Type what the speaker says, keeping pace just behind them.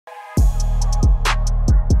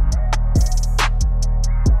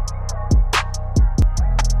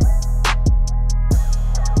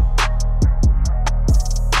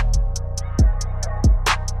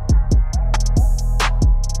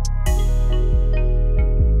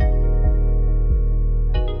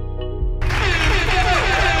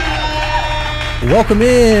Welcome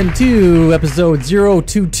in to episode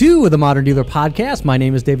 022 of the Modern Dealer Podcast. My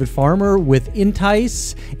name is David Farmer with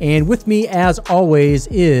Entice, and with me, as always,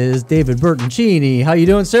 is David Bertoncini. How you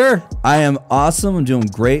doing, sir? I am awesome. I'm doing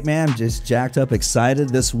great, man. I'm just jacked up, excited.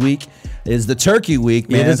 This week is the turkey week,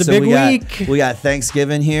 man. It is a big week. We got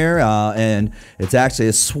Thanksgiving here, and it's actually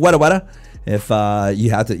a sweater. If you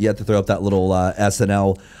have to throw up that little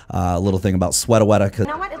SNL little thing about sweater. You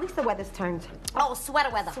know what? At least the weather's turned. Oh, sweater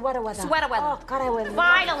weather. Sweater weather. Sweater weather. Oh, God, I would.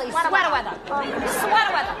 Finally, sweater weather.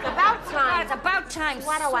 Sweater weather. It's about time. It's about time.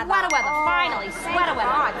 Sweater weather. Sweater weather. Oh, Finally, sweater weather.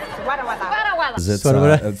 God, sweater weather. Sweater weather. Sweater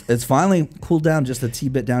weather. It's finally cooled down just a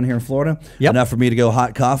bit down here in Florida. Yep. Enough for me to go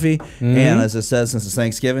hot coffee. And as it says, since it's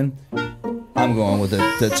Thanksgiving, I'm going with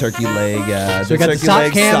the turkey leg. So we got the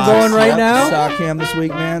sock cam going right now? Sock cam this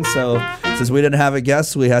week, man. So since we didn't have a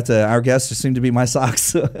guest, our guests just seem to be my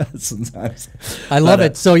socks sometimes. I love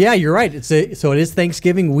it. So yeah, you're right. So it is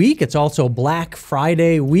Thanksgiving week. It's also Black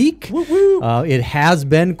Friday week. It has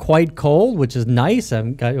been quite cold, which is nice.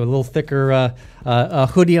 I've got a little thicker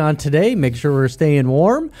hoodie on today. Make sure we're staying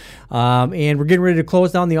warm. And we're getting ready to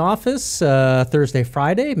close down the office Thursday,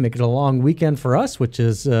 Friday, make it a long weekend for us, which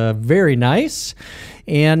is very nice.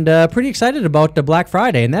 And pretty excited about the Black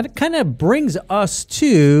Friday. And that kind of brings us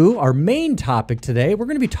to our main topic today. We're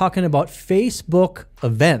going to be talking about Facebook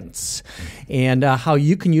events and how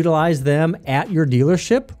you can utilize them at your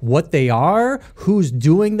dealership, what they are, who's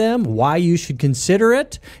doing them, why you should consider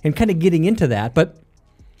it, and kind of getting into that. But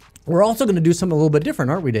we're also going to do something a little bit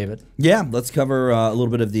different, aren't we, David? Yeah, let's cover a little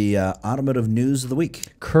bit of the automotive news of the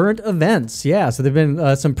week. Current events, yeah. So there have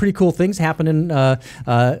been some pretty cool things happening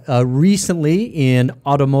recently in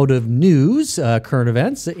automotive news, current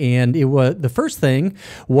events. And the first thing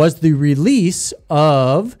was the release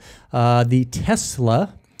of the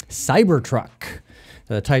Tesla Cybertruck.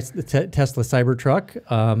 The Tesla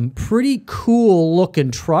Cybertruck, pretty cool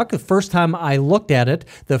looking truck. The first time I looked at it,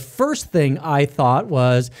 the first thing I thought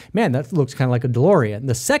was, man, that looks kind of like a DeLorean.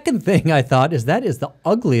 The second thing I thought is that is the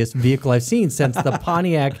ugliest vehicle I've seen since the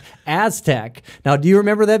Pontiac Aztek. Now, do you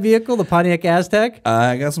remember that vehicle, the Pontiac Aztek?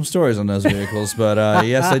 I got some stories on those vehicles, but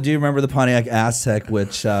yes, I do remember the Pontiac Aztek,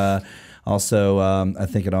 which also, I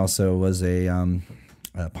think it also was a...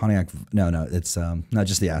 Pontiac, no, it's not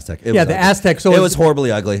just the Aztek. The Aztek. So it was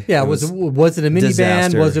horribly ugly. Yeah, was it a minivan?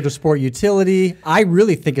 Disaster. Was it a sport utility? I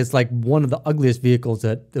really think it's like one of the ugliest vehicles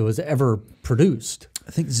that was ever produced.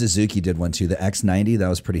 I think Suzuki did one too. The X90, that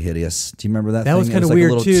was pretty hideous. Do you remember that? That thing? was kind of like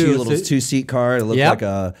weird a little too. Little two-seat car. It looked like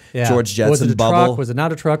a George Jetson was it a bubble. Truck? Was it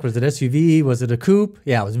not a truck? Was it SUV? Was it a coupe?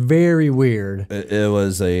 Yeah, it was very weird. It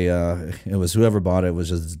was whoever bought it was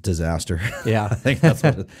just a disaster. Yeah, I think that's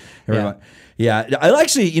what. Yeah, I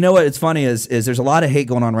actually, you know what? It's funny is there's a lot of hate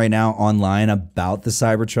going on right now online about the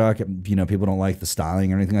Cybertruck. You know, people don't like the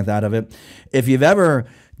styling or anything like that of it. If you've ever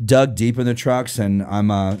dug deep in the trucks, and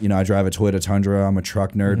I drive a Toyota Tundra. I'm a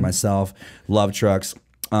truck nerd myself. Love trucks.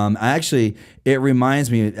 It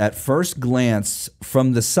reminds me at first glance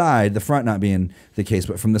from the side, the front not being the case,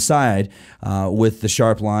 but from the side, with the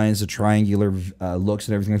sharp lines, the triangular looks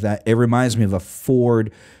and everything like that, it reminds me of a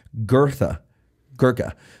Ford Gurkha.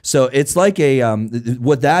 So it's like a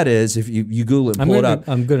what that is. If you Google it, pull it up.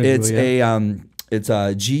 I'm good at Google, yeah. It's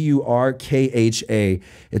a Gurkha.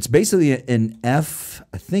 It's basically an I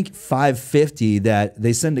think 550 that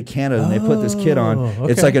they send to Canada and they put this kit on.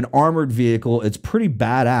 Okay. It's like an armored vehicle. It's pretty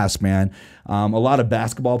badass, man. A lot of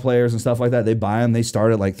basketball players and stuff like that, they buy them. They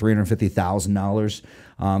start at like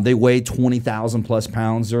 $350,000. They weigh 20,000 plus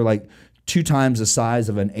pounds. They're like 2 times the size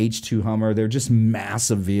of an H2 Hummer. They're just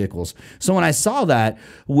massive vehicles. So when I saw that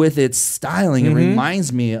with its styling, it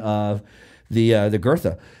reminds me of the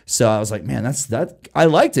Gurkha. So I was like, man, I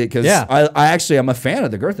liked it because I'm a fan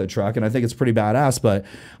of the Gurkha truck and I think it's pretty badass. But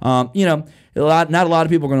not a lot of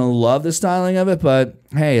people are going to love the styling of it. But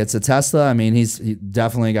hey, it's a Tesla. I mean, he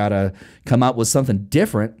definitely got to come up with something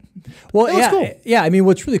different. Well, cool. Yeah. I mean,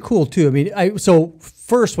 what's really cool too. I mean, so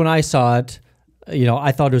first when I saw it,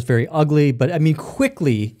 I thought it was very ugly, but I mean,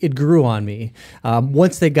 quickly it grew on me.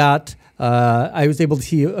 Once they got, I was able to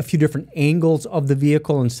see a few different angles of the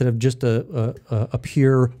vehicle instead of just a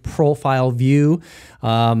pure profile view.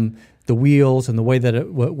 The wheels and the way that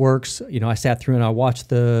it works. I sat through and I watched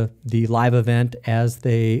the live event as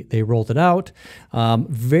they rolled it out.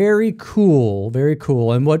 Very cool, very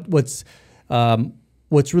cool. And what's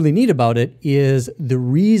really neat about it is the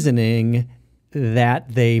reasoning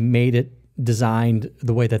that they made it designed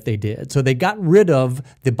the way that they did. So they got rid of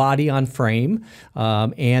the body on frame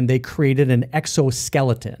and they created an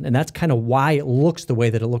exoskeleton. And that's kind of why it looks the way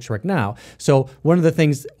that it looks right now. So one of the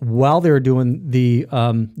things while they were doing the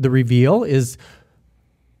reveal is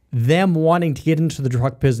them wanting to get into the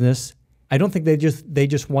truck business, I don't think they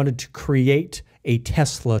just wanted to create a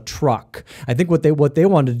Tesla truck. I think what they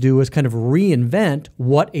wanted to do is kind of reinvent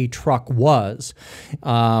what a truck was,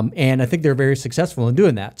 and I think they're very successful in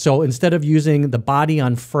doing that. So instead of using the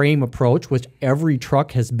body-on-frame approach, which every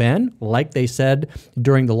truck has been, like they said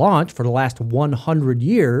during the launch for the last 100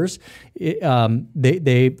 years,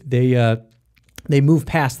 they moved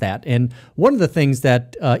past that. And one of the things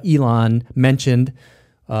that Elon mentioned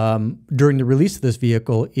during the release of this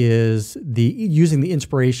vehicle is using the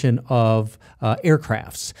inspiration of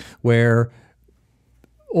aircrafts, where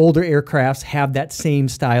older aircrafts have that same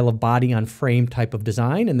style of body-on-frame type of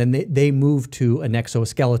design, and then they moved to an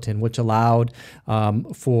exoskeleton, which allowed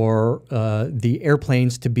for the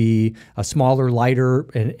airplanes to be smaller, lighter,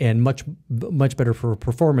 and much better from a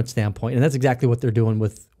performance standpoint. And that's exactly what they're doing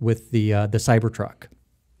with the Cybertruck.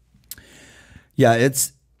 Yeah,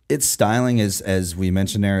 its styling is, as we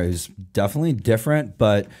mentioned there, is definitely different,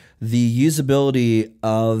 but the usability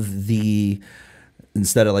of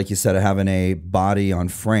instead of, like you said, having a body on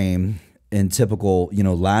frame in typical,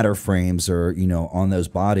 ladder frames or, on those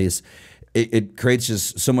bodies, it creates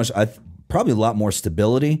just so much, probably a lot more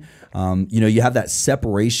stability. You have that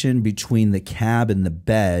separation between the cab and the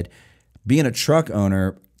bed. Being a truck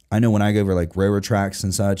owner, I know when I go over like railroad tracks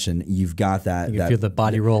and such, and you've got that, you can feel the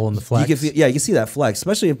body roll and the flex. You can see that flex,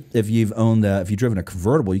 especially if you've driven a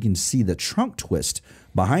convertible. You can see the trunk twist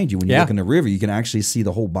behind you when you look in the rear view. You can actually see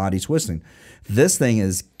the whole body twisting. This thing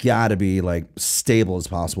has got to be like stable as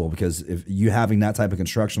possible, because if you having that type of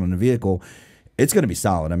construction on the vehicle, it's going to be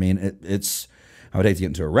solid. I mean, it's. I would hate to get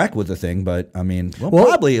into a wreck with the thing, but I mean,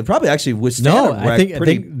 it probably actually withstand a wreck. I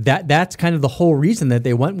think that's kind of the whole reason that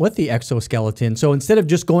they went with the exoskeleton. So instead of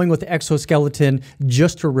just going with the exoskeleton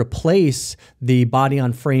just to replace the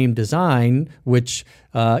body-on-frame design, which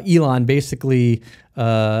Elon basically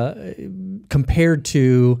compared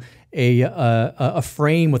to a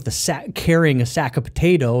frame with carrying a sack of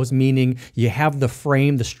potatoes, meaning you have the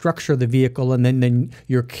frame, the structure of the vehicle, and then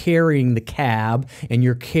you're carrying the cab and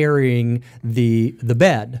you're carrying the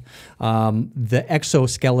bed. The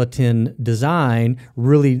exoskeleton design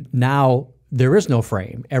really now. There is no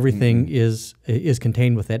frame. Everything is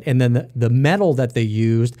contained with it. And then the metal that they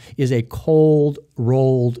used is a cold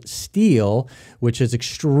rolled steel, which is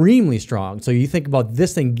extremely strong. So you think about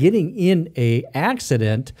this thing getting in a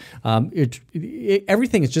accident,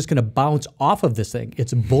 everything is just going to bounce off of this thing.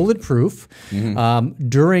 It's bulletproof.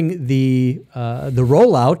 During the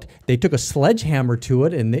rollout, they took a sledgehammer to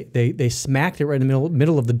it and they smacked it right in the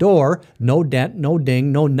middle of the door. No dent, no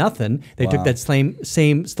ding, no nothing. They took that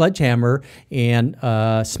same sledgehammer and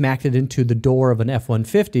smacked it into the door of an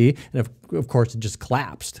F-150, and of course it just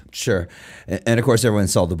collapsed. Sure, and of course everyone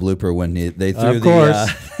saw the blooper when they threw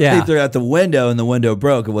they threw out the window and the window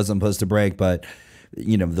broke. It wasn't supposed to break, but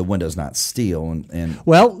the window's not steel. And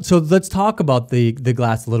well, so let's talk about the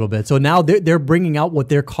glass a little bit. So now they're bringing out what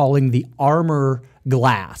they're calling the armor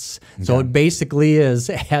glass. Okay. So it basically is,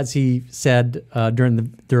 as he said during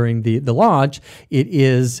the launch, it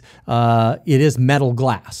is metal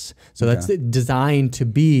glass. So that's designed to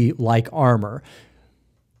be like armor.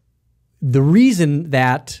 The reason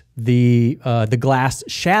that the glass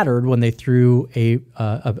shattered when they threw a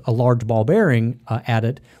large ball bearing at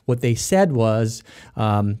it, what they said was,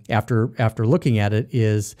 after looking at it,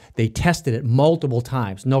 is they tested it multiple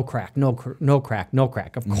times. No crack, no crack, no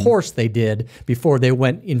crack. Of course they did before they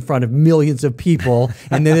went in front of millions of people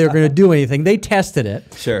and then they were going to do anything. They tested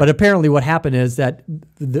it. Sure. But apparently what happened is that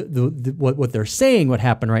what they're saying what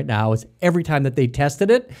happened right now is every time that they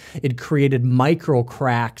tested it, it created micro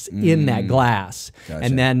cracks in that glass. Gotcha.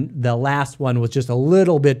 And then the last one was just a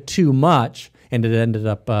little bit too much, and it ended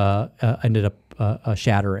up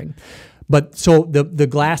shattering. But so the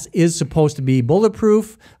glass is supposed to be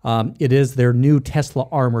bulletproof. It is their new Tesla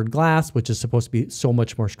armored glass, which is supposed to be so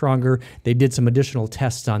much more stronger. They did some additional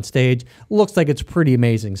tests on stage. Looks like it's pretty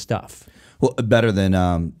amazing stuff. Well, better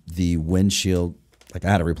than the windshield. Like I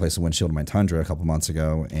had to replace the windshield of my Tundra a couple months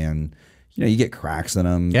ago, and you get cracks in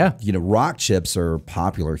them. Yeah. Rock chips are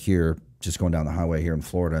popular here. Just going down the highway here in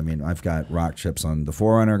Florida. I mean, I've got rock chips on the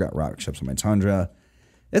 4Runner, got rock chips on my Tundra.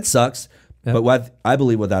 It sucks. Yep. But I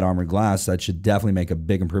believe with that armored glass, that should definitely make a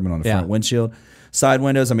big improvement on the front windshield. Side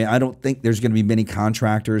windows, I mean, I don't think there's going to be many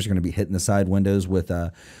contractors going to be hitting the side windows with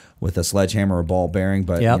a sledgehammer or ball bearing.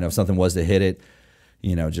 But if something was to hit it,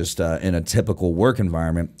 just in a typical work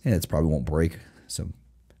environment, it probably won't break. So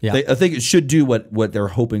yeah, I think it should do what they're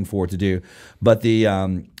hoping for it to do. But the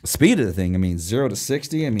speed of the thing, I mean, 0 to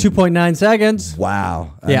 60, I mean, 2.9 seconds.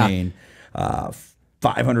 Wow. Yeah. I mean,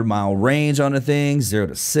 500-mile range on the thing, 0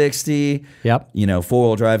 to 60. Yep. You know,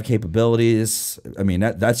 4-wheel drive capabilities. I mean,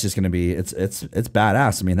 that's just going to be it's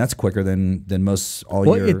badass. I mean, that's quicker than most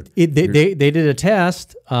all year. They did a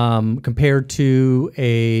test compared to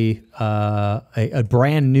a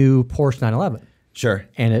brand new Porsche 911. Sure.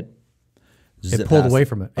 And it pulled away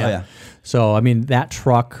from it. Oh, yeah. So, I mean, that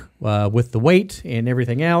truck with the weight and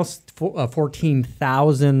everything else,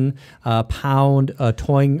 14,000 pound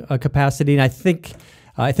towing capacity. And I think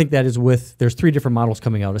that is there's 3 different models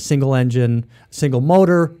coming out: a single engine, single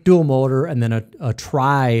motor, dual motor, and then a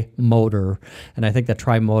tri motor. And I think that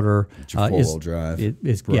tri motor is 4-wheel drive.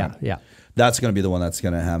 Yeah. That's going to be the one that's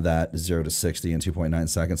going to have that 0 to 60 in 2.9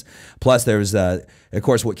 seconds. Plus, there's, of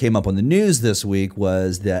course, what came up on the news this week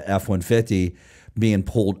was the F-150 being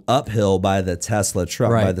pulled uphill by the Tesla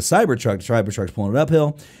truck, by the Cybertruck. The Cybertruck's pulling it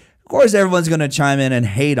uphill. Of course, everyone's going to chime in and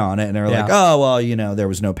hate on it. And they're like, oh, well, you know, there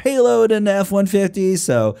was no payload in the F-150.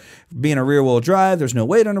 So being a rear-wheel drive, there's no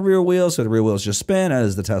weight on the rear wheel. So the rear wheels just spin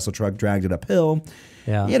as the Tesla truck dragged it uphill.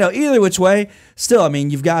 Yeah. You know, either which way, still, I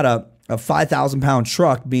mean, you've got a 5,000-pound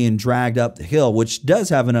truck being dragged up the hill, which does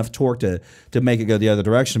have enough torque to make it go the other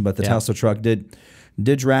direction. But the Tesla truck did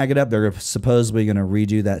drag it up. They're supposedly going to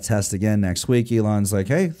redo that test again next week. Elon's like,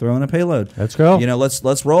 hey, throw in a payload. Let's go. You know,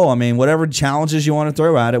 let's roll. I mean, whatever challenges you want to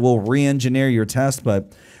throw at it, we'll re-engineer your test.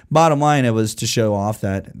 But bottom line, it was to show off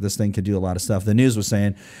that this thing could do a lot of stuff. The news was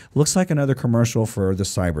saying, looks like another commercial for the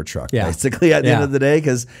Cybertruck, basically, at the end of the day,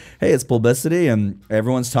 because, hey, it's publicity and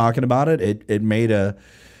everyone's talking about it. It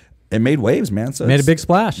made waves, man. So made a big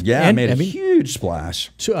splash. Yeah, it made a huge splash.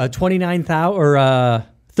 29,000 or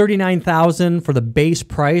 39,000 for the base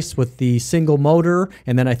price with the single motor,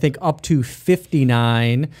 and then I think up to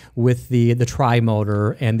 59 with the tri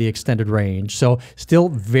motor and the extended range. So still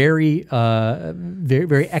very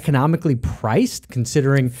very economically priced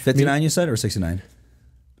considering. 59 you said, or 69?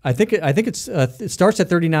 I think it's it starts at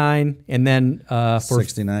 39 and then for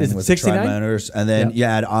 69 with 69? the tri-motors, and then you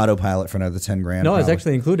add autopilot for another 10 grand. No, it's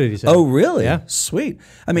actually included. He said. Oh, really? Yeah, sweet.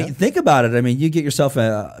 I mean, think about it. I mean, you get yourself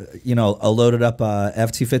a loaded up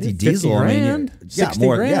F-250 diesel. Grand, I mean,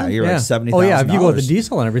 more. Grand. Yeah, you're like $70,000. Oh yeah, if you go with the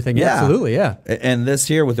diesel and everything, absolutely, yeah. And this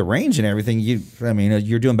here with the range and everything,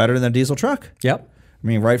 you're doing better than a diesel truck. Yep. I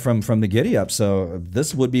mean, right from the giddy up. So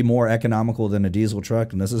this would be more economical than a diesel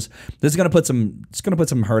truck, and this is going to put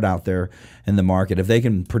some hurt out there in the market. If they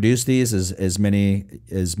can produce these as many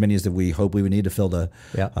as we hope we would need to fill the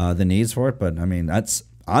needs for it. But I mean,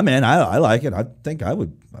 I'm in. I like it. I think I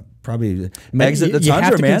would probably exit the Tundra, man. You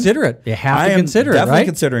have to consider it. You have to consider it. Definitely right?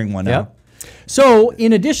 considering one now. Yep. So,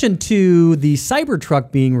 in addition to the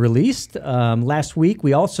Cybertruck being released last week,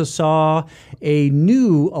 we also saw a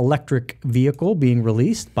new electric vehicle being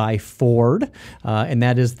released by Ford, and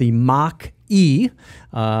that is the Mach-E.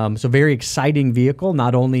 So very exciting vehicle.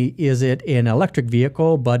 Not only is it an electric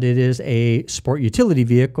vehicle, but it is a sport utility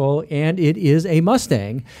vehicle, and it is a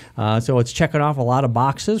Mustang. So it's checking off a lot of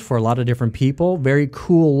boxes for a lot of different people. Very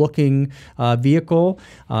cool looking vehicle.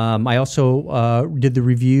 I also did the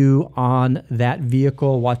review on that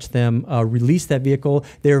vehicle, watched them release that vehicle.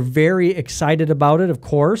 They're very excited about it, of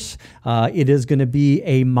course. It is going to be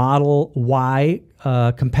a Model Y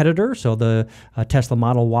competitor, so the Tesla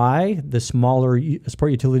Model Y, the smaller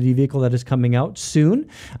sport utility vehicle that is coming out soon.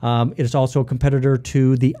 It is also a competitor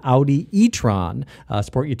to the Audi e-tron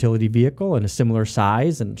sport utility vehicle in a similar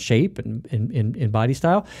size and shape and in body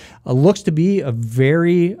style. Looks to be a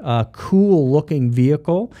very cool looking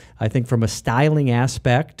vehicle. I think from a styling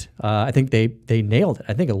aspect, I think they nailed it.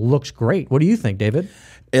 I think it looks great. What do you think, David?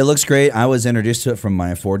 It looks great. I was introduced to it from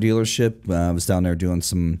my Ford dealership. I was down there doing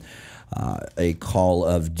a call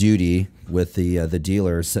of duty with the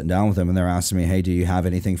dealer, sitting down with them, and they're asking me, "Hey, do you have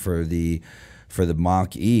anything for the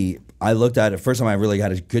Mach-E?" I looked at it. First time I really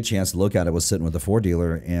had a good chance to look at it was sitting with the Ford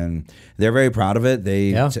dealer, and they're very proud of it.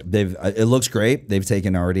 It looks great. They've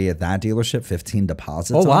taken already at that dealership 15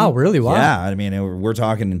 deposits. Oh wow, really? Wow. Yeah, I mean, we're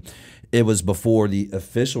talking. It was before the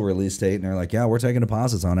official release date, and they're like, "Yeah, we're taking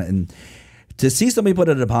deposits on it." And to see somebody put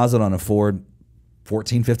a deposit on a Ford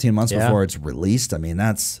 14, 15 months before it's released, I mean,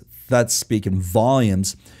 that's speaking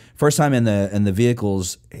volumes. First time in the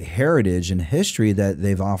vehicle's heritage and history that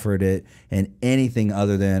they've offered it in anything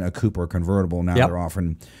other than a coupe or convertible. Now they're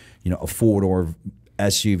offering, a four-door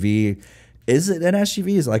SUV. Is it an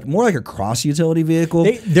SUV? Is it like more like a cross utility vehicle?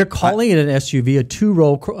 They're calling it an SUV, a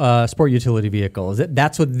two-row sport utility vehicle.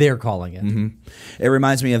 That's what they're calling it. Mm-hmm. It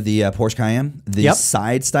reminds me of the Porsche Cayenne. The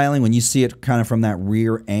side styling, when you see it kind of from that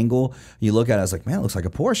rear angle, you look at it, I was like, man, it looks like a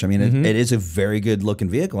Porsche. I mean, it is a very good looking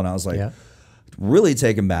vehicle. And I was like, really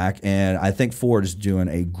taken back, and I think Ford is doing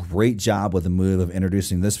a great job with the move of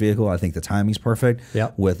introducing this vehicle. I think the timing's perfect.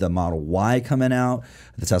 Yep. With the Model Y coming out,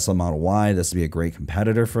 the Tesla Model Y, this would be a great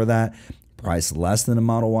competitor for that. Price less than a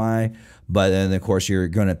Model Y, but then of course you're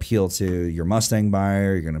going to appeal to your Mustang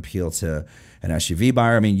buyer. You're going to appeal to an SUV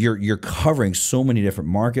buyer. I mean, you're covering so many different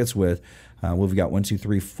markets with. We've got 1, 2,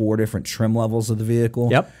 3, 4 different trim levels of the vehicle.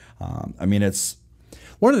 Yep. I mean, it's.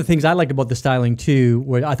 One of the things I liked about the styling too,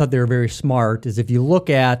 where I thought they were very smart, is if you look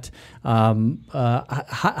at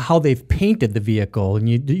how they've painted the vehicle, and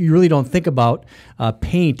you really don't think about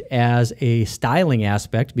paint as a styling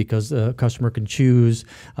aspect because the customer can choose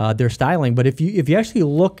their styling. But if you actually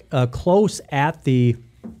look close at the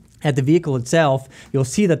vehicle itself, you'll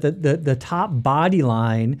see that the top body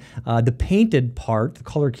line, the painted part, the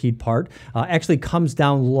color keyed part, actually comes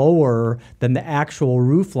down lower than the actual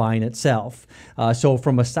roof line itself. So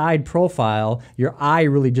from a side profile, your eye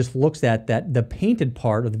really just looks at the painted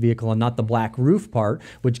part of the vehicle and not the black roof part,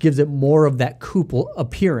 which gives it more of that coupe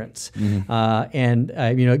appearance. And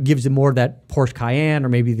it gives it more of that Porsche Cayenne or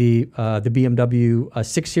maybe the BMW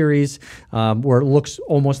 6 Series, where it looks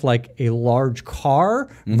almost like a large car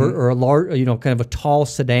or a large, kind of a tall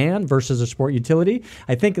sedan versus a sport utility.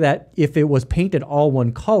 I think that if it was painted all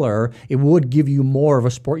one color, it would give you more of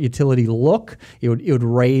a sport utility look. It would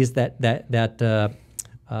raise that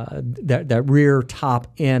rear top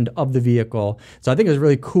end of the vehicle. So I think it was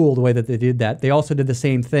really cool the way that they did that. They also did the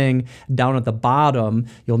same thing down at the bottom.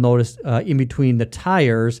 You'll notice in between the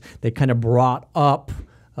tires, they kind of brought up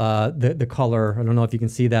the color. I don't know if you can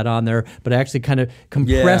see that on there, but it actually kind of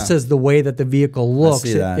compresses the way that the vehicle looks.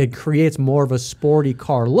 It creates more of a sporty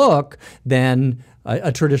car look than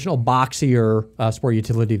a traditional boxier sport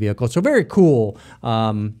utility vehicle. So very cool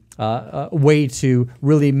way to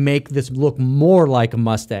really make this look more like a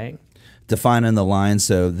Mustang. Defining the line,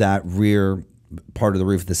 so that rear part of the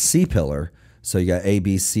roof, the C-pillar, so you got A,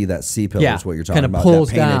 B, C, that C-pillar is what you're talking about. Kind of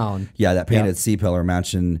pulls down. Yeah, that painted C-pillar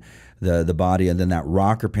matching the body, and then that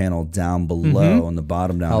rocker panel down below on the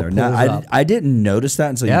bottom down there. Now, I didn't notice that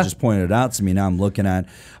until you just pointed it out to me. Now I'm looking at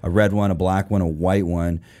a red one, a black one, a white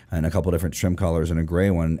one, and a couple different trim colors and a gray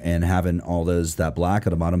one, and having all that black at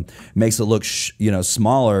the bottom makes it look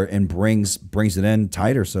smaller and brings it in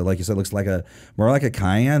tighter. So like you said, it looks like more like a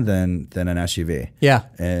Cayenne than an SUV. Yeah.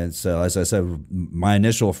 And so as I said, my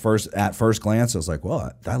initial first glance, I was like,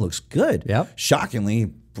 well, that looks good. Yep.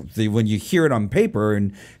 Shockingly, when you hear it on paper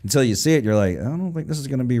and until you see it, you're like, I don't think this is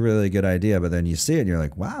going to be really a good idea. But then you see it and you're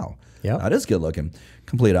like, wow, that is good looking.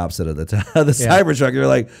 Complete opposite of the Cybertruck. You're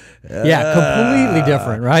like, completely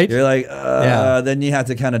different, right? You're like, then you have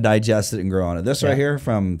to kind of digest it and grow on it. This right here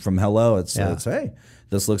from Hello, it's hey,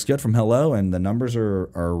 this looks good from Hello, and the numbers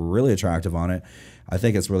are really attractive on it. I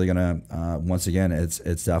think it's really going to, once again, it's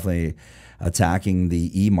definitely attacking the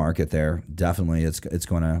E market there. Definitely, they're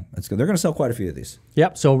going to sell quite a few of these.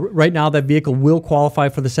 Yep. So right now that vehicle will qualify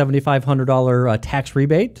for the $7,500 tax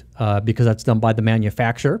rebate because that's done by the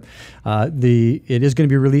manufacturer. It is going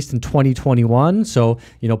to be released in 2021. So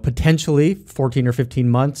potentially 14 or 15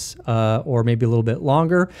 months or maybe a little bit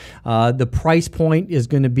longer. The price point is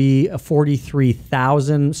going to be a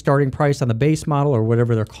 $43,000 starting price on the base model or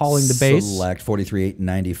whatever they're calling the base. Select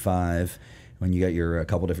 $43,895. When you got your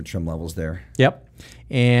couple different trim levels there. Yep.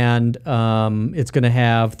 And it's going to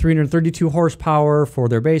have 332 horsepower for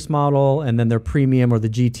their base model, and then their premium or the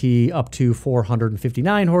GT up to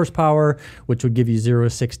 459 horsepower, which would give you 0 to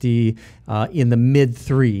 60 in the mid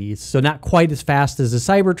threes. So not quite as fast as the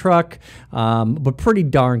Cybertruck, but pretty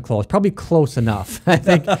darn close. Probably close enough. I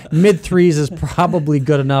think mid threes is probably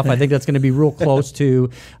good enough. I think that's going to be real close to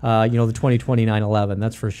the 2020 911.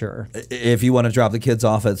 That's for sure. If you want to drop the kids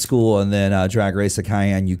off at school and then drag race a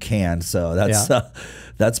Cayenne, you can. So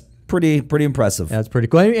that's pretty impressive. That's pretty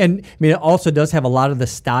cool. And I mean, it also does have a lot of the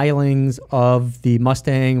stylings of the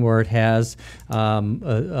Mustang, where it has the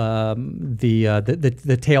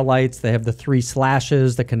tail lights. They have the 3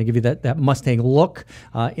 slashes that kind of give you that Mustang look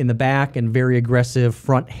in the back, and very aggressive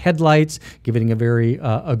front headlights, giving a very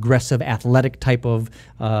aggressive, athletic type of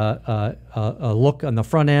look on the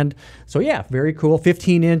front end. So yeah, very cool.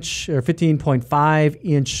 15-inch or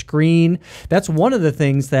 15.5-inch screen. That's one of the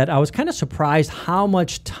things that I was kind of surprised how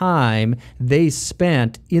much time they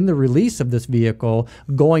spent in the release of this vehicle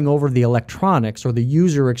going over the electronics or the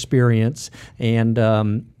user experience and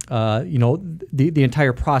the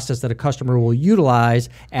entire process that a customer will utilize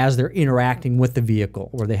as they're interacting with the vehicle,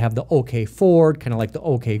 where they have the OK Ford, kind of like the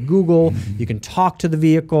OK Google. You can talk to the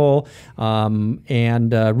vehicle,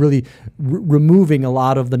 and really removing a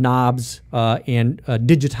lot of the knobs and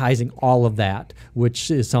digitizing all of that,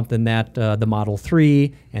 which is something that the Model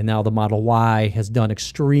 3 and now the Model Y has done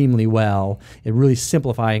extremely well in really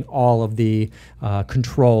simplifying all of the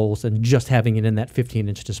controls and just having it in that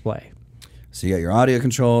 15-inch display. So you got your audio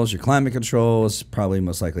controls, your climate controls, probably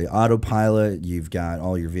most likely autopilot. You've got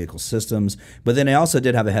all your vehicle systems. But then they also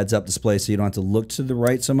did have a heads-up display, so you don't have to look to the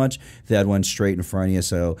right so much. They had one straight in front of you,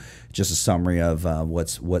 so just a summary of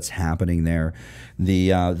what's happening there.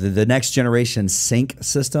 The next generation sync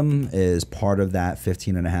system is part of that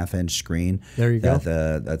 15.5-inch screen. There you go.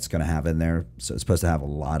 That's going to have in there. So it's supposed to have a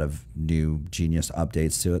lot of new genius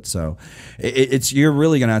updates to it. So you're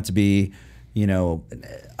really going to have to be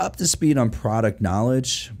up to speed on product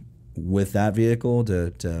knowledge with that vehicle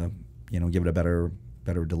to give it a better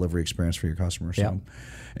delivery experience for your customers. So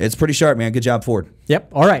it's pretty sharp, man. Good job, Ford. Yep.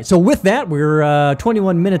 All right. So with that, we're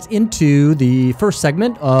 21 minutes into the first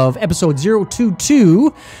segment of episode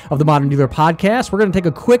 022 of the Modern Dealer Podcast. We're going to take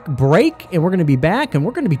a quick break, and we're going to be back, and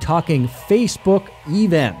we're going to be talking Facebook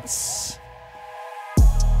events.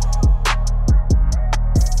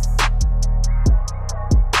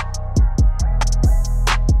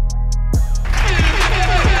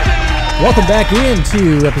 Welcome back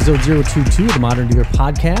into episode 022 of the Modern Dealer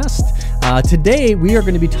Podcast. Today, we are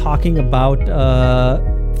going to be talking about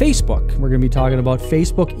Facebook. We're going to be talking about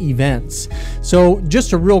Facebook events. So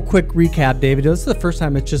just a real quick recap, David. This is the first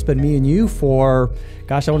time it's just been me and you for,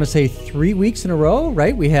 gosh, I want to say 3 weeks in a row,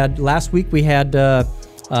 right? Last week we had Lemire?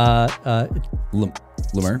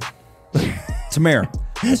 Tamir.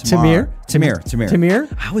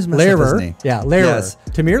 I always mess up his name. Yeah, Lehrer. Yes.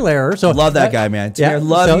 Tamir Lehrer. So love that guy, man. Tamir,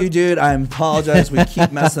 love you, dude. I apologize. We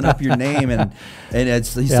keep messing up your name, and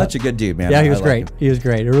he's such a good dude, man. Yeah, he was great. He was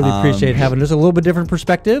great. I really appreciate having just a little bit different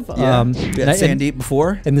perspective. We had Sandeep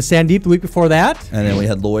before. And the Sandeep the week before that. And then we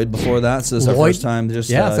had Lloyd before that. So this is our first time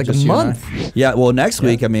just it's like just a month. Yeah, well, next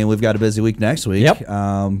week, I mean, we've got a busy week next week.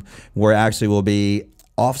 Yep. Where actually we'll be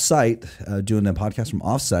off-site, doing the podcast from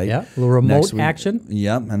off-site. Yeah, a little remote action.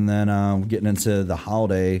 Yep, and then getting into the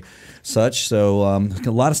holiday such. So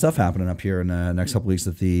a lot of stuff happening up here in the next couple weeks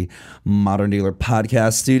at the Modern Dealer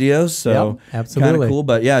Podcast Studios. So absolutely kind of cool.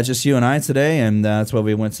 But yeah, just you and I today, and that's why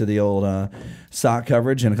we went to the old stock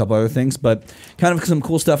coverage and a couple other things. But kind of some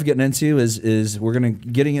cool stuff getting into is we're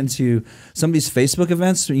getting into some of these Facebook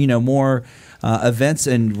events, more events,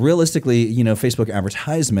 and realistically, Facebook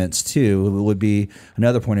advertisements too would be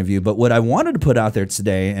another point of view. But what I wanted to put out there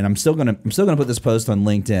today, and I'm still gonna put this post on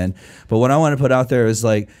LinkedIn, but what I want to put out there is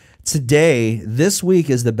like, this week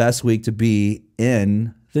is the best week to be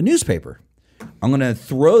in the newspaper. I'm going to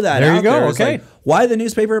throw that out there. Okay. Like, why the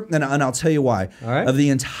newspaper? And I'll tell you why. All right. Of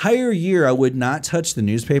the entire year, I would not touch the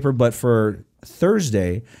newspaper, but for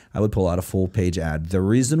Thursday, I would pull out a full page ad. The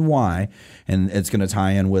reason why, and it's going to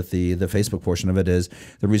tie in with the Facebook portion of it, is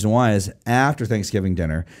the reason why is after Thanksgiving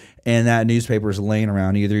dinner, and that newspaper is laying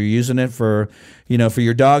around. Either you're using it for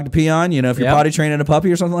your dog to pee on, if you're potty training a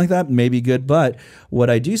puppy or something like that, maybe good. But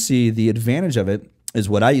what I do see the advantage of it is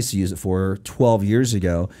what I used to use it for 12 years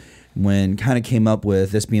ago, when kind of came up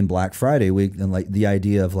with this being Black Friday week, and like the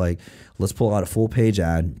idea of like, let's pull out a full page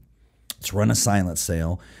ad. Let's run a silent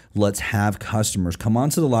sale. Let's have customers come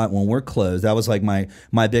onto the lot when we're closed. That was like my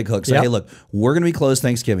big hook. So, hey, look, we're going to be closed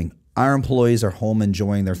Thanksgiving. Our employees are home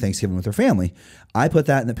enjoying their Thanksgiving with their family. I put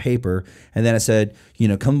that in the paper, and then I said,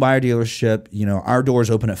 come by our dealership. Our doors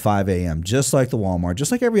open at 5 a.m., just like the Walmart,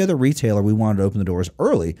 just like every other retailer. We wanted to open the doors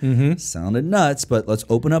early. Sounded nuts, but let's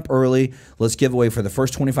open up early. Let's give away for the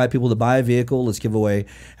first 25 people to buy a vehicle. Let's give away,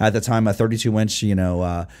 at the time, a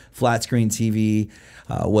 32-inch, flat screen TV.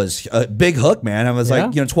 Was a big hook, man. I was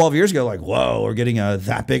like, 12 years ago, like, whoa, we're getting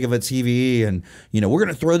that big of a TV, and we're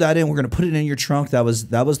gonna throw that in. We're gonna put it in your trunk. That was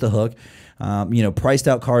the hook. Priced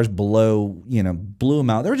out cars below, blew them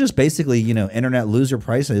out. They were just basically, internet loser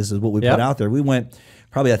prices is what we put out there. We went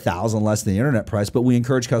probably $1,000 less than the internet price, but we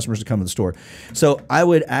encourage customers to come to the store. So I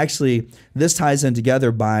would actually, this ties in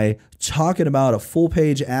together by talking about a full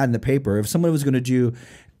page ad in the paper. If someone was going to do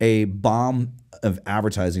a bomb of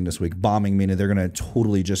advertising this week, bombing meaning they're going to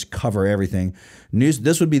totally just cover everything.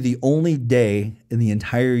 This would be the only day in the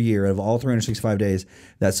entire year of all 365 days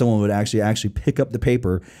that someone would actually pick up the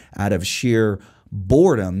paper out of sheer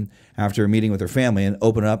boredom after a meeting with their family and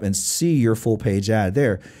open it up and see your full page ad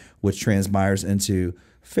there, which transpires into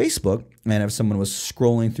Facebook. And if someone was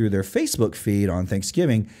scrolling through their Facebook feed on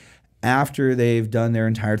Thanksgiving, after they've done their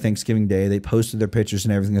entire Thanksgiving day, they posted their pictures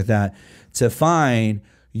and everything like that, to find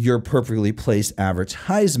your perfectly placed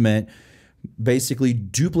advertisement, basically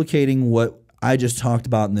duplicating what I just talked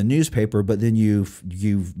about in the newspaper, but then you've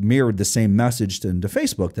mirrored the same message into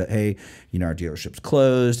Facebook that, hey, our dealership's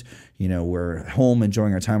closed, we're home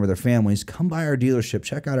enjoying our time with our families. Come by our dealership,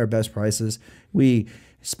 check out our best prices. We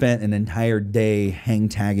spent an entire day hang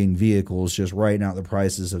tagging vehicles, just writing out the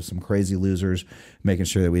prices of some crazy losers, making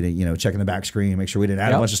sure that we didn't, checking the back screen, make sure we didn't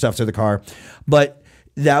add a bunch of stuff to the car. But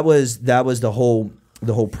that was the whole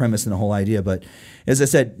premise and the whole idea. But as I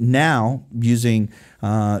said, now using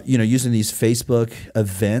these Facebook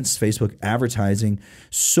events, Facebook advertising,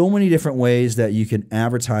 so many different ways that you can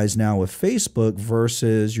advertise now with Facebook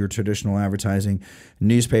versus your traditional advertising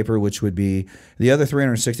newspaper, which would be the other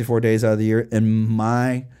 364 days out of the year. In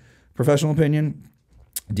my professional opinion,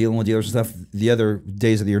 dealing with dealers and stuff, the other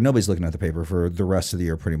days of the year, nobody's looking at the paper for the rest of the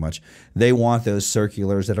year pretty much. They want those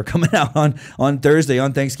circulars that are coming out on Thursday,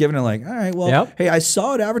 on Thanksgiving. They're like, all right, well, hey, I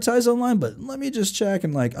saw it advertised online, but let me just check.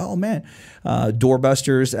 And like, oh, man,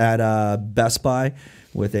 doorbusters at Best Buy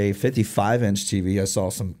with a 55-inch TV. I saw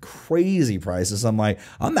some crazy prices. I'm like,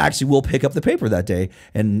 will pick up the paper that day.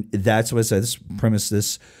 And that's what I said.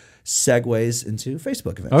 This segues into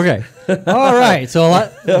Facebook events. Okay. All right. So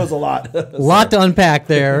that was a lot. A lot to unpack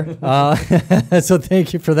there. So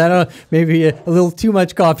thank you for that. Maybe a little too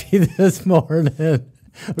much coffee this morning,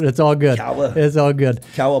 but it's all good. It's all good.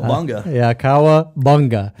 Cowabunga.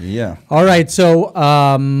 Cowabunga. Yeah. All right.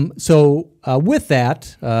 So with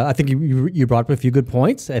that, I think you brought up a few good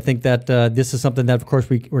points. I think that this is something that, of course,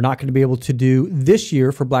 we're not going to be able to do this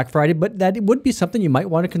year for Black Friday, but that it would be something you might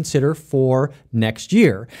want to consider for next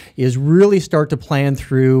year, is really start to plan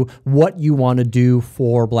through what you want to do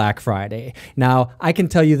for Black Friday. Now, I can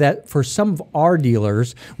tell you that for some of our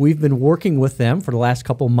dealers, we've been working with them for the last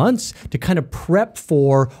couple months to kind of prep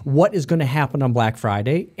for what is going to happen on Black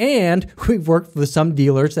Friday. And we've worked with some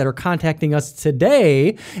dealers that are contacting us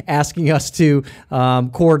today asking us to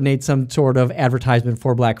coordinate some sort of advertisement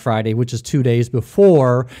for Black Friday, which is 2 days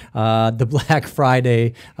before the Black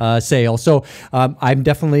Friday sale. So I'm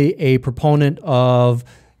definitely a proponent of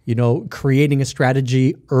creating a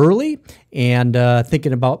strategy early and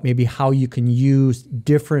thinking about maybe how you can use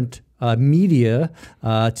different media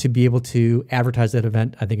to be able to advertise that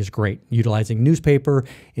event. I think is great. Utilizing newspaper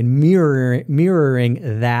and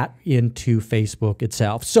mirroring that into Facebook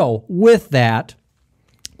itself. So with that,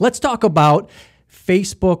 let's talk about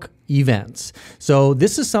Facebook events. So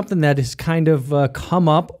this is something that has kind of come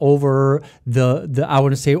up over I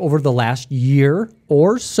want to say over the last year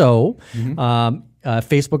or so.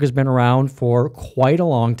 Facebook has been around for quite a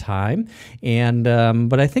long time, and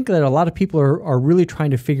but I think that a lot of people are really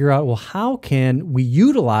trying to figure out, well, how can we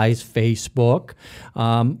utilize Facebook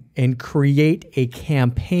and create a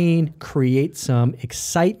campaign, create some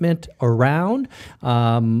excitement around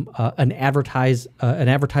an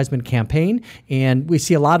advertisement campaign. And we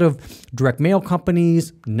see a lot of direct mail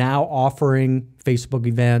companies now offering Facebook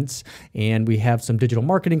events, and we have some digital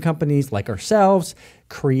marketing companies like ourselves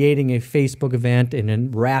creating a Facebook event and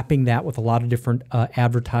then wrapping that with a lot of different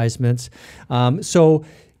advertisements. So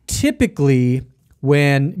typically,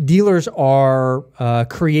 when dealers are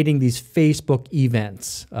creating these Facebook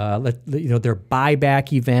events, their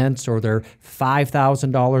buyback events, or their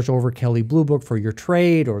 $5,000 over Kelley Blue Book for your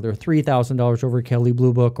trade, or their $3,000 over Kelley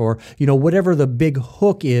Blue Book, or whatever the big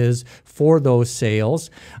hook is for those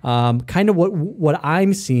sales, kind of what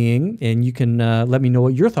I'm seeing, and you can let me know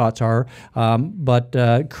what your thoughts are. But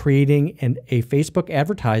creating a Facebook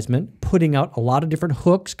advertisement, putting out a lot of different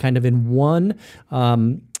hooks, kind of in one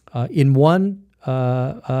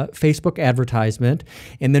Facebook advertisement,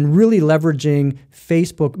 and then really leveraging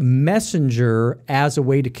Facebook Messenger as a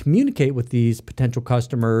way to communicate with these potential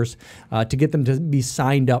customers to get them to be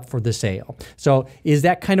signed up for the sale. So is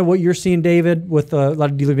that kind of what you're seeing, David, with a lot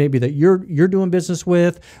of dealers maybe that you're doing business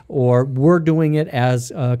with, or we're doing it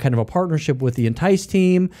as kind of a partnership with the Entice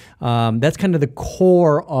team? That's kind of the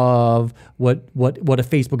core of what a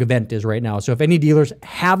Facebook event is right now. So if any dealers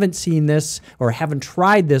haven't seen this or haven't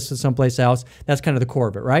tried this someplace else, that's kind of the core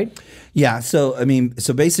of it, right? Yeah. So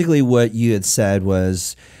basically what you had said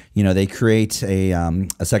was, they create a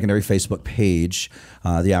secondary Facebook page.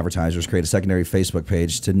 The advertisers create a secondary Facebook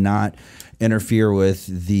page to not interfere with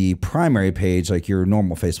the primary page, like your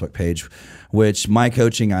normal Facebook page, which my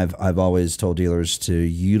coaching, I've always told dealers to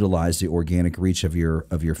utilize the organic reach of your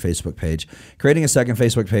Facebook page, creating a second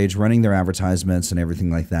Facebook page, running their advertisements and everything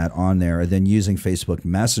like that on there, and then using Facebook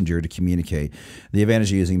Messenger to communicate. The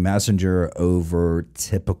advantage of using Messenger over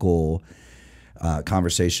typical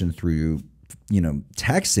conversation through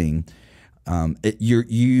texting,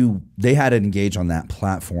 they had to engage on that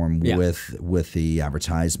platform with the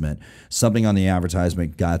advertisement. Something on the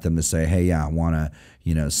advertisement got them to say, hey, yeah, I want to,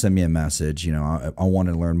 send me a message. I want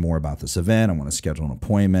to learn more about this event. I want to schedule an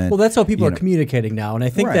appointment. Well, that's how people are communicating now. And I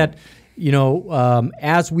think that,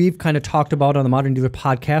 as we've kind of talked about on the Modern Dealer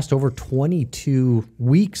podcast over 22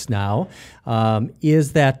 weeks now,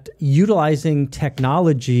 is that utilizing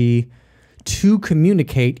technology to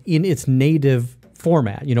communicate in its native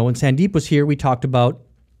format. When Sandeep was here, we talked about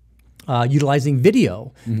utilizing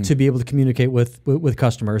video to be able to communicate with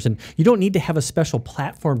customers. And you don't need to have a special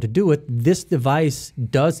platform to do it. This device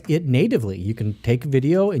does it natively. You can take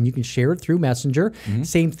video and you can share it through Messenger.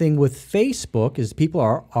 Same thing with Facebook, is people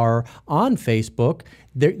are on Facebook.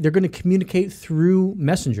 They're going to communicate through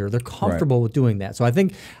Messenger. They're comfortable with doing that. So I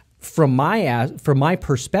think from my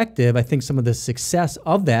perspective, I think some of the success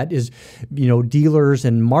of that is, dealers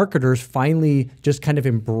and marketers finally just kind of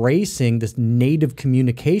embracing this native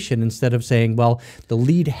communication instead of saying, well, the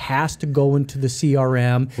lead has to go into the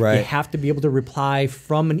CRM. Right. You have to be able to reply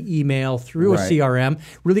from an email through a CRM,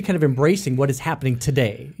 really kind of embracing what is happening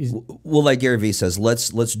today. Well, like Gary Vee says, let's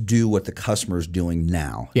do what the customer's doing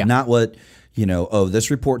now, not what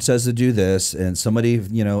this report says to do this, and somebody,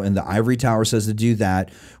 in the ivory tower says to do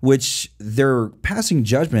that, which they're passing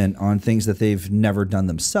judgment on things that they've never done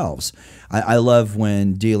themselves. I love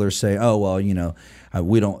when dealers say, oh, well,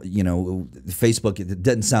 we don't, Facebook, it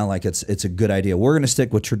doesn't sound like it's a good idea. We're going to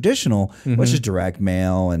stick with traditional, which is direct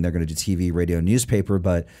mail, and they're going to do TV, radio, newspaper.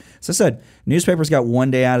 But as I said, newspapers got one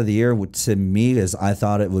day out of the year, which to me is, I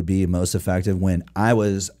thought it would be most effective when I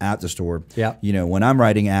was at the store. Yeah. When I'm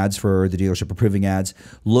writing ads for the dealership, approving ads,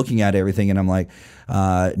 looking at everything, and I'm like,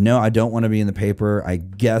 no, I don't want to be in the paper. I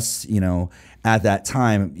guess, at that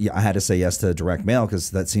time, I had to say yes to direct mail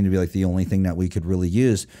because that seemed to be like the only thing that we could really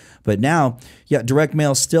use. But now, direct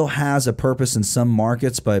mail still has a purpose in some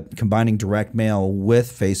markets, but combining direct mail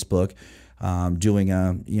with Facebook, doing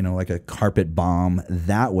a like a carpet bomb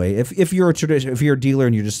that way. If you're a dealer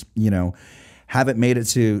and you're just haven't made it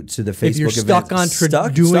to the Facebook if you're stuck event,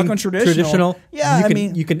 stuck on traditional,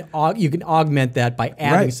 you can augment that by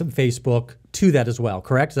adding some Facebook to that as well,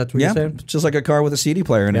 correct? Is that what you're saying? Just like a car with a CD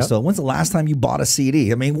player in it still. When's the last time you bought a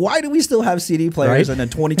CD? I mean, why do we still have CD players in a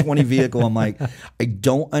 2020 vehicle? I'm like, I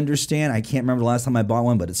don't understand. I can't remember the last time I bought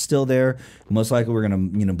one, but it's still there. Most likely we're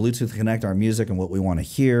going to Bluetooth connect our music and what we want to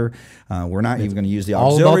hear. We're not even going to use the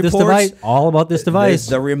auxiliary ports. All about this device.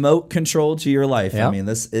 The remote control to your life. I mean,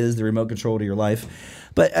 this is the remote control to your life.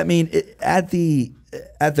 But I mean, at the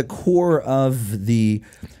core of the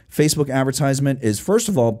Facebook advertisement is, first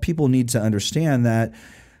of all, people need to understand that,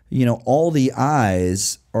 all the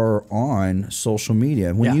eyes are on social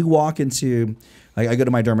media. When you walk into, I go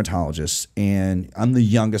to my dermatologist, and I'm the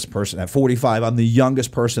youngest person at 45. I'm the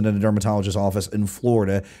youngest person in a dermatologist's office in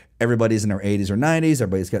Florida. Everybody's in their 80s or 90s.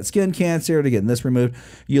 Everybody's got skin cancer. They're getting this removed.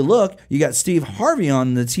 You look, you got Steve Harvey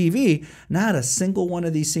on the TV. Not a single one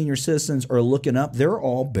of these senior citizens are looking up. They're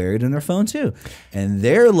all buried in their phone too. And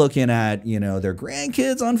they're looking at, their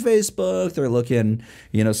grandkids on Facebook. They're looking,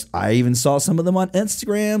 I even saw some of them on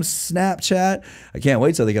Instagram, Snapchat. I can't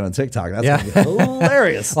wait till they get on TikTok. That's going to be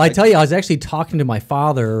hilarious. Well, I tell you, I was actually talking to my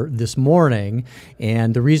father this morning,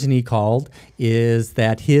 and the reason he called is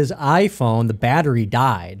that his iPhone, the battery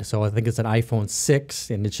died. So I think it's an iPhone 6,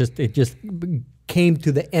 and it just came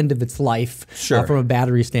to the end of its life from a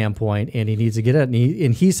battery standpoint, and he needs to get it.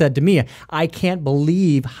 And he said to me, I can't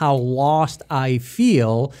believe how lost I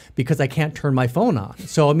feel because I can't turn my phone on.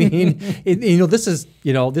 So I mean, this is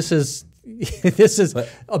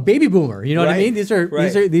a baby boomer. You know what I mean? These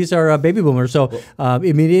are baby boomers. So I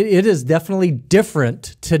mean, it is definitely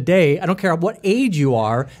different today. I don't care what age you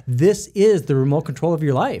are. This is the remote control of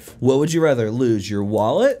your life. What would you rather lose, your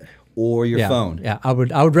wallet or your phone? Yeah, I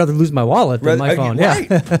would rather lose my wallet than my phone. Right.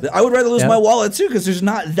 I would rather lose my wallet too, because there's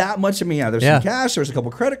not that much. I mean, there's some cash, there's a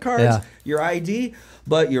couple credit cards, your ID.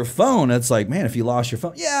 But your phone, it's like, man, if you lost your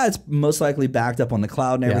phone, it's most likely backed up on the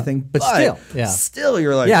cloud and everything. But still,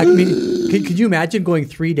 you're like, I mean, could you imagine going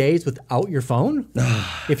 3 days without your phone?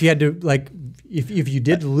 If you had to, if you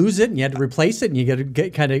did lose it and you had to replace it, and you got to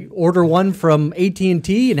kind of order one from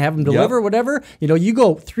AT&T and have them deliver, whatever, you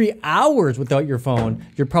go 3 hours without your phone,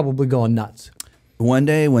 you're probably going nuts. One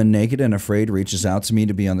day when Naked and Afraid reaches out to me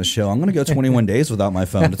to be on the show, I'm going to go 21 days without my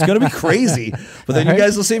phone. It's going to be crazy. But then you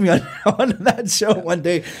guys will see me on that show one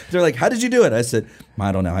day. They're like, how did you do it? I said,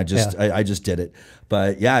 I don't know. I just did it.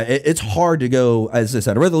 But yeah, it's hard to go. As I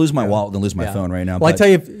said, I'd rather lose my wallet than lose my phone right now. Well, but,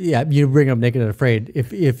 I tell you, you bring up Naked and Afraid.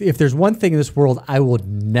 If there's one thing in this world I would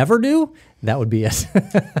never do, that would be it.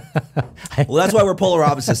 well, that's why we're polar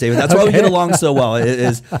opposites, David. That's why we get along so well.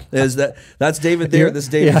 Is that's David there, this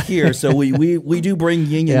David here. So we do bring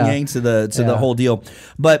yin and yang to the whole deal.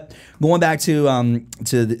 But going back to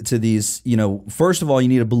these, first of all, you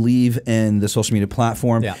need to believe in the social media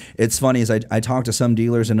platform. Yeah. It's funny is I talk to some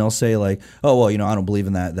dealers and they'll say like, oh well, I don't believe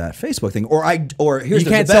in that Facebook thing, or here's you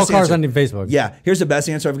can't the best sell cars answer. on Facebook. Yeah, here's the best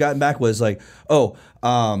answer I've gotten back was like,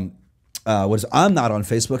 I'm not on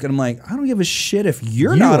Facebook, and I'm like, I don't give a shit if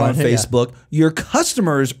you're not on Facebook. Yeah. Your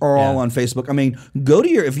customers are all on Facebook. I mean,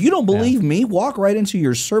 if you don't believe me, walk right into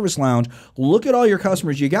your service lounge, look at all your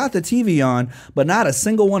customers. You got the TV on, but not a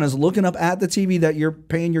single one is looking up at the TV that you're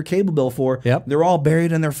paying your cable bill for. Yep. They're all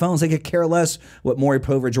buried in their phones. They could care less what Maury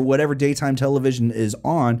Povich or whatever daytime television is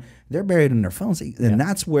on. They're buried in their phones, and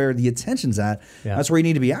that's where the attention's at. Yeah. That's where you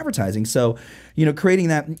need to be advertising. So, creating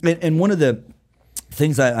that, and one of the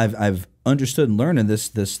things that I've understood and learned in this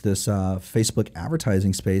Facebook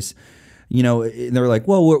advertising space, they're like,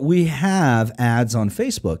 well, we have ads on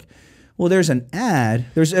Facebook. Well, there's an ad.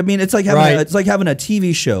 It's like having a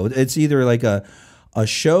TV show. It's either like a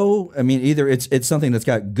show. Either it's something that's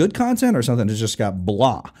got good content or something that's just got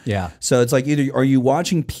blah. Yeah. So it's like either are you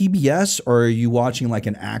watching PBS or are you watching like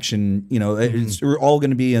an action? It's all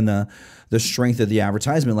going to be in the strength of the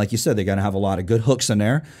advertisement. Like you said, they got to have a lot of good hooks in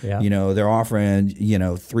there. Yeah. They're offering,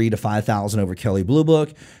 3,000 to 5,000 over Kelley Blue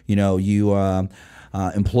Book.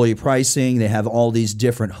 Employee pricing. They have all these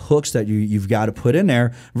different hooks that you've got to put in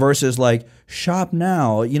there versus like shop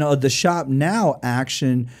now. The shop now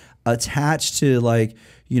action attached to like,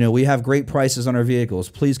 we have great prices on our vehicles.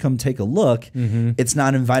 Please come take a look. It's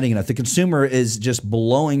not inviting enough. The consumer is just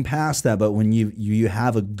blowing past that. But when you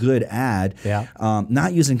have a good ad,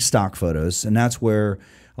 not using stock photos, and that's where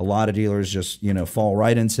a lot of dealers just fall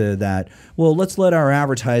right into that. Well, let's let our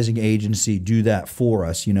advertising agency do that for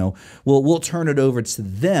us. We'll turn it over to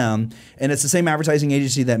them, and it's the same advertising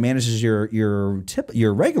agency that manages your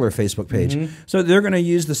regular Facebook page. So they're going to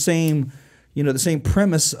use the same. The same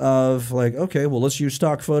premise of like, okay, well, let's use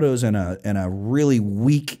stock photos and a really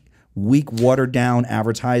weak, watered down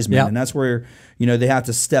advertisement, and that's where they have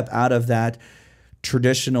to step out of that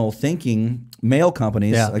traditional thinking. Mail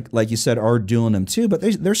companies, like you said, are doing them too, but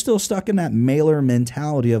they're still stuck in that mailer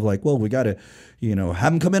mentality of like, well, we got to,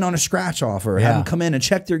 have them come in on a scratch offer, have them come in and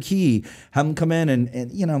check their key, have them come in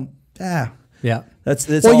and Yeah. That's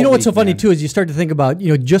well, what's so funny too is you start to think about,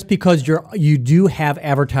 just because you do have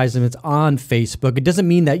advertisements on Facebook, it doesn't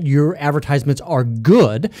mean that your advertisements are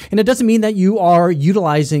good, and it doesn't mean that you are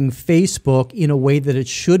utilizing Facebook in a way that it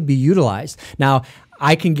should be utilized. Now,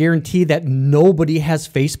 I can guarantee that nobody has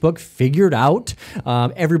Facebook figured out.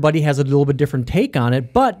 Everybody has a little bit different take on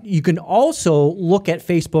it, but you can also look at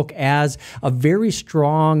Facebook as a very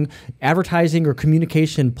strong advertising or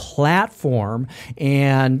communication platform,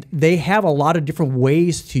 and they have a lot of different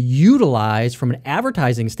ways to utilize from an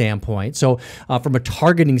advertising standpoint. So from a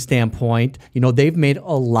targeting standpoint, they've made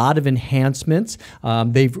a lot of enhancements.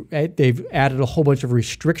 They've added a whole bunch of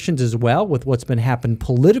restrictions as well with what's been happening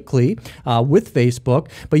politically with Facebook.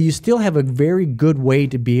 But you still have a very good way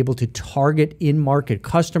to be able to target in-market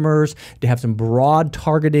customers, to have some broad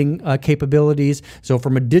targeting capabilities. So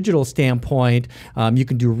from a digital standpoint, you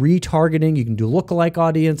can do retargeting, you can do lookalike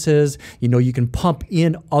audiences, you can pump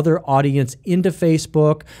in other audience into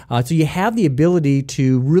Facebook. So you have the ability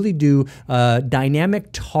to really do dynamic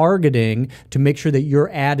targeting to make sure that your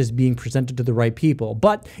ad is being presented to the right people.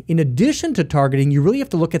 But in addition to targeting, you really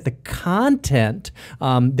have to look at the content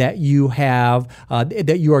that you have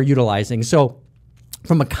that you are utilizing. So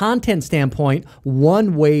from a content standpoint,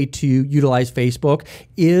 one way to utilize Facebook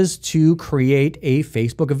is to create a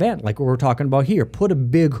Facebook event, like what we're talking about here. Put a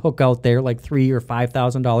big hook out there, like $3,000 or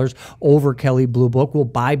 $5,000 over Kelley Blue Book. We'll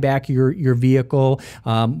buy back your vehicle.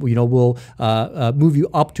 We'll move you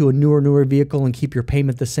up to a newer vehicle and keep your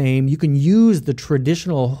payment the same. You can use the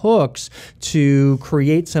traditional hooks to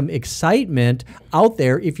create some excitement out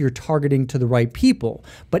there if you're targeting to the right people.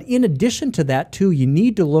 But in addition to that, too, you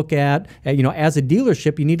need to look at, as a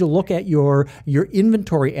dealership, you need to look at your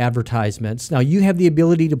inventory advertisements. Now, you have the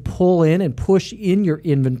ability to pull in and push in your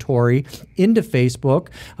inventory into Facebook.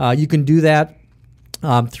 You can do that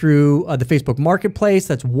through the Facebook Marketplace.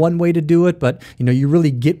 That's one way to do it, but you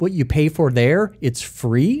really get what you pay for there. It's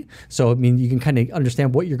free, so I mean you can kind of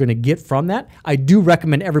understand what you're going to get from that. I do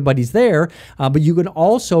recommend everybody's there, but you can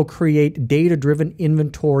also create data-driven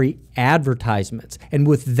inventory advertisements, and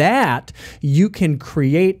with that you can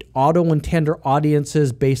create auto-intender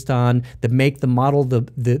audiences based on the make, the model,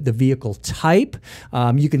 the vehicle type.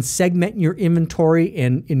 You can segment your inventory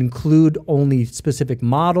and include only specific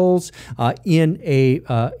models in in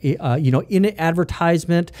an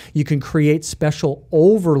advertisement. You can create special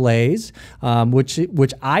overlays,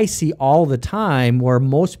 which I see all the time, where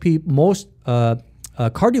most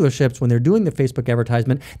car dealerships, when they're doing the Facebook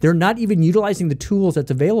advertisement, they're not even utilizing the tools that's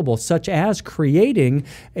available, such as creating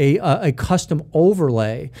a custom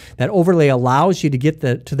overlay. That overlay allows you to get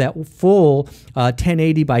to that full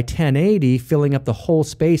 1080 by 1080, filling up the whole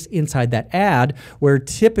space inside that ad, where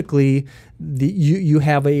typically you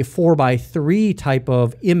have a 4:3 type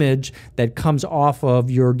of image that comes off of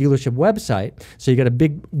your dealership website. So you got a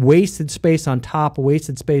big wasted space on top, a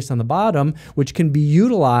wasted space on the bottom, which can be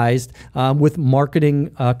utilized with marketing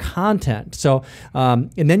content. So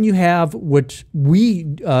and then you have what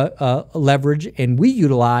we leverage and we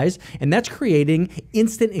utilize, and that's creating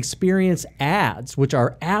instant experience ads, which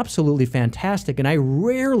are absolutely fantastic. And I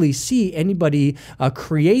rarely see anybody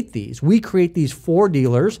create these. We create these for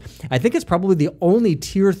dealers. I think it's probably the only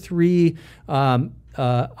tier 3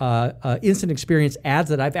 instant experience ads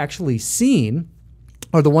that I've actually seen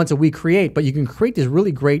are the ones that we create. But you can create these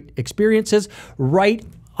really great experiences right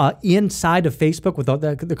inside of Facebook without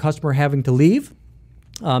the customer having to leave.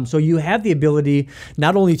 So you have the ability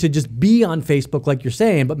not only to just be on Facebook like you're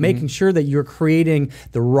saying, but making sure that you're creating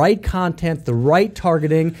the right content, the right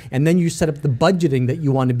targeting, and then you set up the budgeting that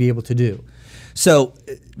you want to be able to do. So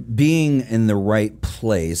being in the right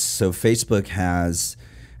place, so Facebook has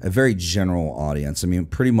a very general audience. I mean,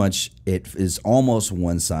 pretty much it is almost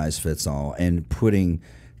one size fits all, and putting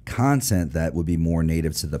content that would be more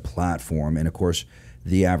native to the platform. And of course,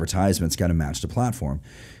 the advertisement's got to match the platform.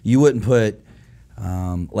 You wouldn't put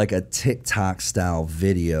like a TikTok style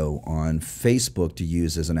video on Facebook to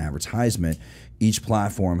use as an advertisement. Each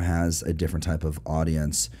platform has a different type of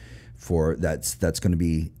audience for that's going to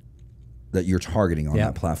be that you're targeting on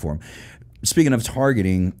that platform. Speaking of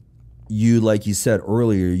targeting, like you said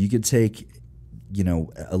earlier, you could take,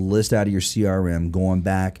 a list out of your CRM going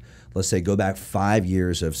back, let's say go back 5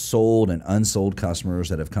 years of sold and unsold customers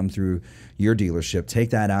that have come through your dealership,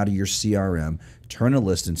 take that out of your CRM, turn a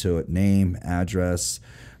list into it, name, address,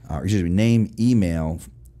 name, email,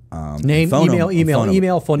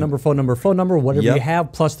 phone number, whatever you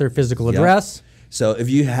have, plus their physical address. So if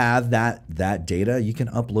you have that data, you can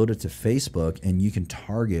upload it to Facebook, and you can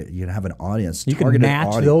target. You can have an audience. You can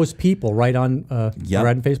match those people right on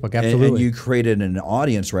Facebook. Absolutely. And you created an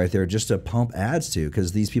audience right there just to pump ads to,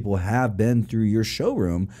 because these people have been through your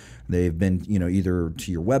showroom. They've been, either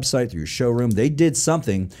to your website, through your showroom. They did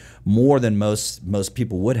something more than most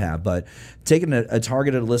people would have. But taking a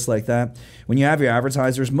targeted list like that, when you have your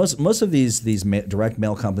advertisers, most of these direct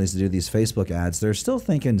mail companies that do these Facebook ads, they're still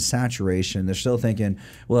thinking saturation. They're still thinking,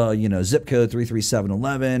 well, zip code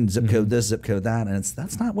 33711, zip code this, zip code that, and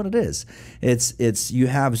that's not what it is. It's you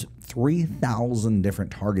have 3,000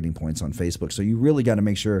 different targeting points on Facebook, so you really got to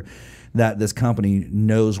make sure that this company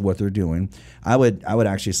knows what they're doing. I would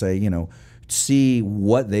actually say, see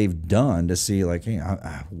what they've done to see, like, hey,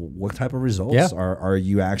 what type of results are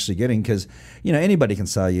you actually getting? Because anybody can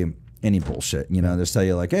sell you any bullshit. They'll tell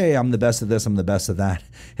you like, hey, I'm the best of this, I'm the best of that.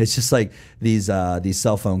 It's just like these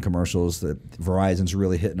cell phone commercials that Verizon's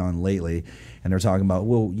really hitting on lately, and they're talking about,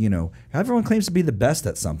 well, everyone claims to be the best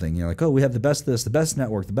at something. You're like, oh, we have the best of this, the best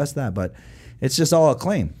network, the best of that, but it's just all a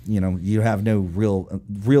claim. You have no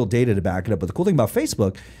real data to back it up. But the cool thing about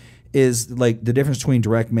Facebook is, like, the difference between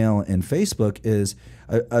direct mail and Facebook is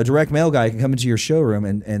a direct mail guy can come into your showroom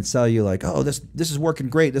and sell you like, oh, this is working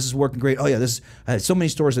great. This is working great. Oh yeah, I had so many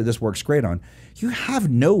stores that this works great on. You have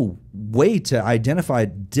no way to identify,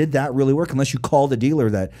 did that really work, unless you call the dealer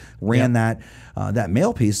that ran that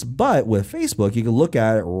mail piece. But with Facebook, you can look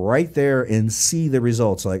at it right there and see the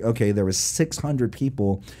results. Like, okay, there was 600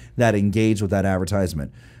 people that engaged with that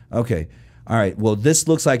advertisement. Okay. All right, well, this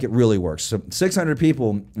looks like it really works. So 600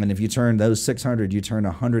 people, and if you turn those 600, you turn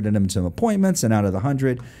 100 of them to appointments, and out of the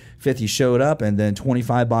 100, 50 showed up, and then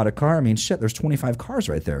 25 bought a car. I mean, shit, there's 25 cars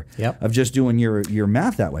right there of just doing your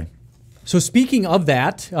math that way. So speaking of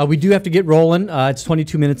that, we do have to get rolling. It's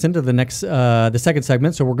 22 minutes into the next, the second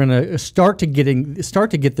segment, so we're going to start to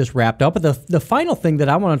get this wrapped up. But the final thing that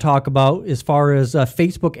I want to talk about, as far as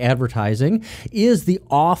Facebook advertising, is the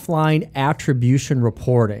offline attribution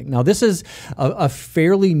reporting. Now, this is a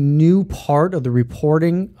fairly new part of the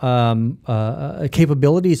reporting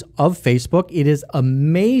capabilities of Facebook. It is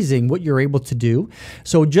amazing what you're able to do.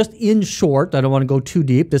 So, just in short, I don't want to go too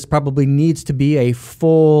deep. This probably needs to be a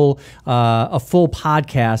full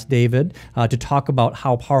podcast, David, to talk about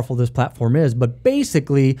how powerful this platform is. But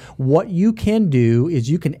basically, what you can do is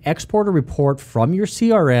you can export a report from your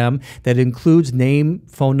CRM that includes name,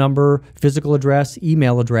 phone number, physical address,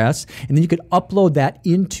 email address, and then you could upload that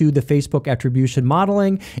into the Facebook attribution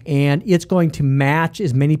modeling, and it's going to match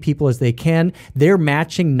as many people as they can. They're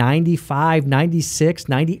matching 95, 96,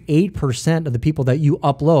 98% of the people that you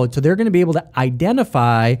upload. So they're going to be able to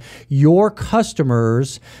identify your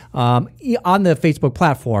customers on the Facebook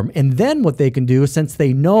platform. And then what they can do, since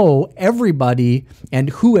they know everybody and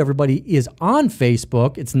who everybody is on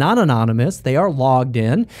Facebook, it's not anonymous, they are logged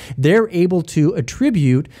in, they're able to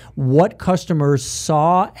attribute what customers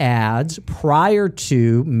saw ads prior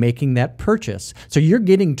to making that purchase. So you're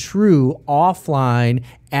getting true offline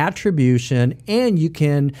attribution, and you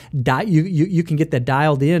can you can get that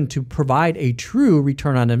dialed in to provide a true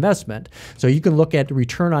return on investment. So you can look at the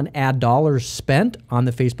return on ad dollars spent on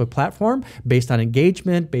the Facebook platform based on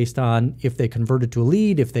engagement, based on if they converted to a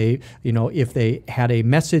lead, if they had a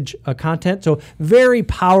message content. So very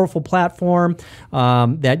powerful platform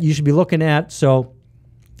that you should be looking at. So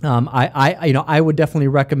I would definitely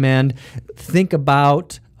recommend, think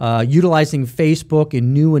about utilizing Facebook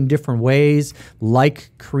in new and different ways, like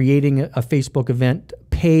creating a Facebook event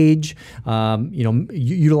page,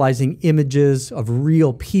 utilizing images of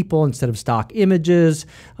real people instead of stock images,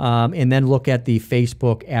 and then look at the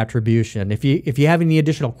Facebook attribution. If you have any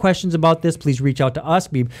additional questions about this, please reach out to us.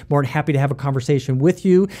 Be more than happy to have a conversation with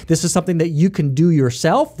you. This is something that you can do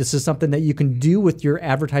yourself. This is something that you can do with your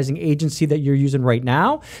advertising agency that you're using right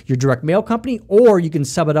now, your direct mail company, or you can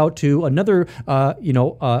sub it out to another,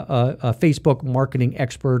 Facebook marketing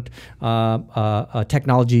expert,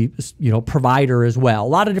 technology, provider as well.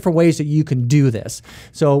 A lot of different ways that you can do this.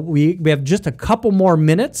 So we have just a couple more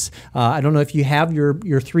minutes. I don't know if you have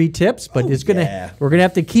your 3 tips, but we're gonna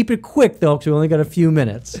have to keep it quick though, because we only got a few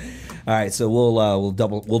minutes. All right, so we'll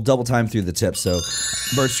double time through the tips. So,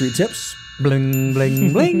 Birch Street tips. Bling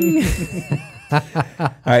bling bling. All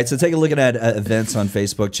right, so take a look at events on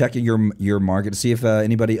Facebook. Check your market to see if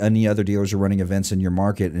any other dealers are running events in your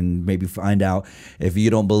market, and maybe find out if you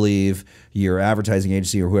don't believe your advertising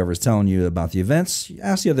agency or whoever is telling you about the events.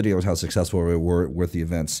 Ask the other dealers how successful they were with the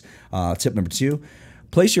events. Tip number 2.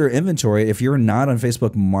 Place your inventory. If you're not on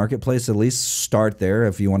Facebook Marketplace, at least start there.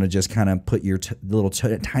 If you want to just kind of put your little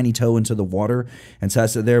tiny toe into the water and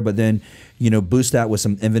test it there, but then boost that with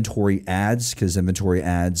some inventory ads, because inventory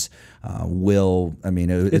ads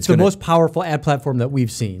it's the most powerful ad platform that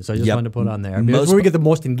we've seen. So I just wanted to put on there. That's where we get the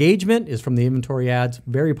most engagement, is from the inventory ads.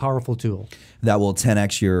 Very powerful tool. That will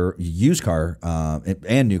 10x your used car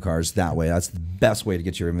and new cars that way. That's the best way to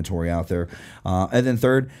get your inventory out there. And then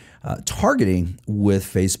third, targeting with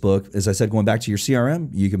Facebook. As I said, going back to your CRM,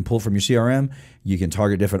 you can pull from your CRM, you can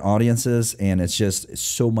target different audiences, and it's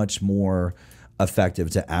so much more effective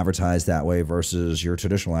to advertise that way versus your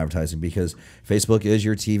traditional advertising, because Facebook is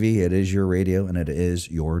your TV, it is your radio, and it is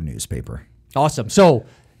your newspaper. Awesome. So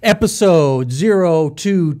episode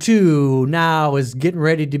 022 now is getting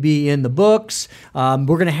ready to be in the books. We're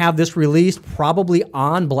going to have this released probably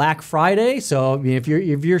on Black Friday. So if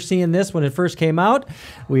you're seeing this when it first came out,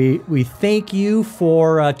 we thank you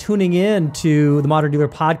for tuning in to the Modern Dealer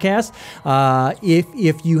Podcast.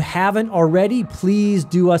 If you haven't already, please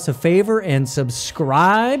do us a favor and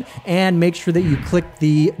subscribe, and make sure that you click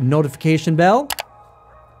the notification bell.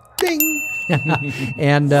 Ding!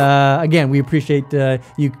 And again, we appreciate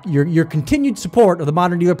your continued support of the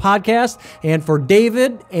Modern Dealer Podcast. And for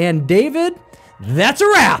David, that's a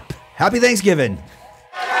wrap. Happy Thanksgiving.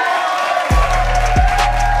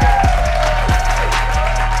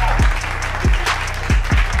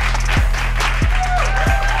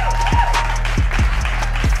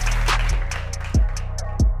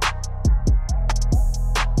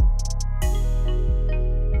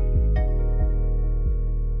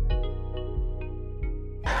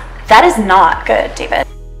 That is not good, David.